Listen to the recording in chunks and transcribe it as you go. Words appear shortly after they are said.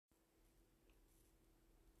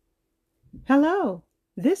Hello,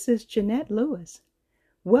 this is Jeanette Lewis.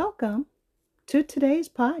 Welcome to today's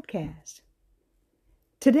podcast.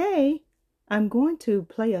 Today, I'm going to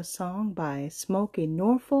play a song by Smokey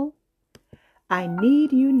Norfolk, I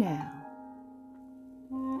Need You Now.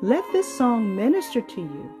 Let this song minister to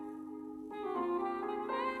you.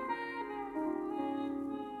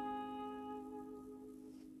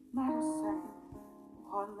 Not a second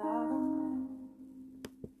or another minute,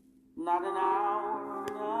 not an hour,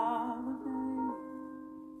 another day.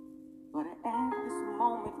 But at this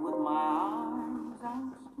moment, with my arms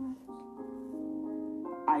outstretched,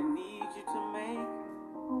 I need you to make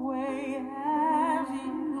a way as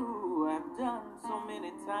you have done so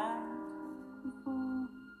many times before.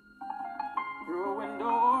 Through a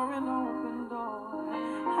door, an open door,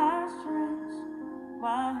 I stretch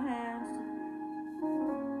my hands to you.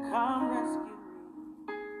 Come rescue me.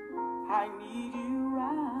 I need you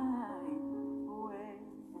right away.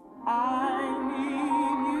 I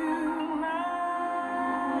need you now.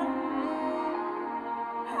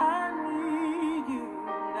 I need you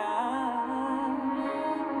now.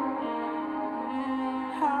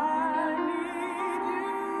 I need you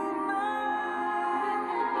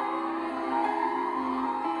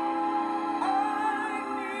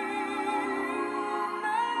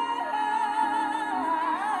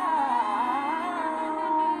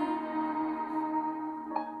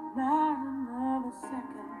Not another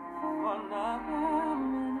second or another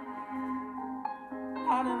minute,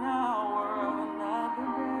 not an hour of another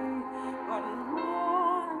day, but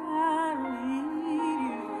Lord, I need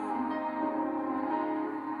you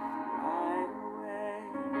right away.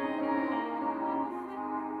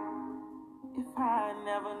 If I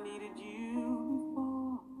never needed you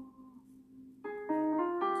before,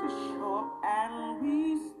 to show up and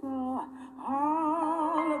restore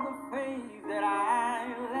all of the faith that I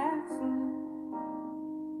let slip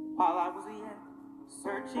while I was yet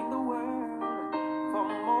searching the world for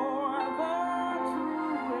more. The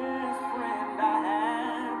truest friend I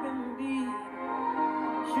have indeed.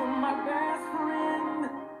 You're my best friend.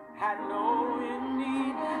 I know in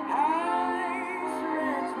need. I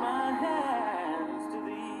stretch my hands to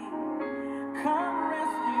thee. Come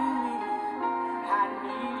rescue me. I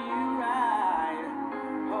need you right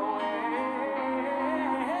away.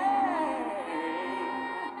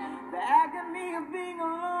 The agony of being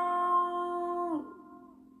alone,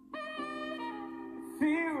 the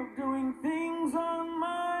fear of doing things on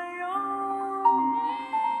my own,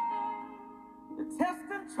 the tests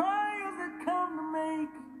and trials that come to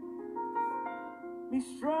make me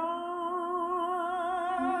strong,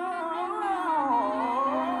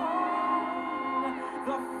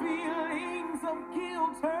 the feelings of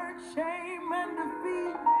guilt, hurt, shame, and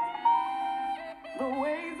defeat, the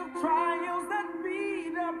waves of trials that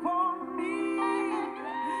beat upon me.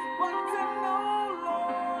 But to know,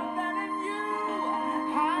 Lord, that in you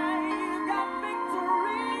I got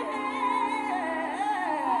victory.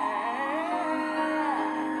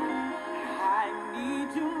 I need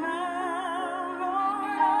you now,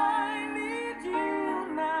 Lord, I need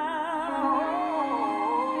you now.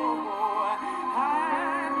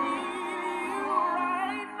 I need you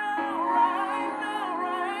right now, right now,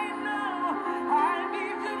 right now. I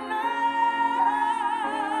need you now.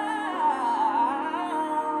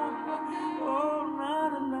 Oh,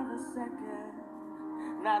 not another second,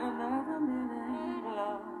 not another minute,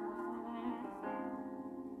 love.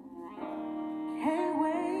 Can't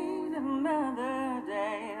wait another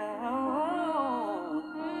day. Oh,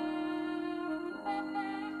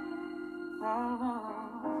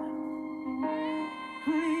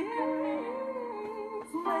 please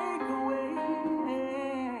make a way.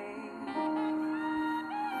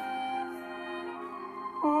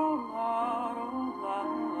 Oh, Lord.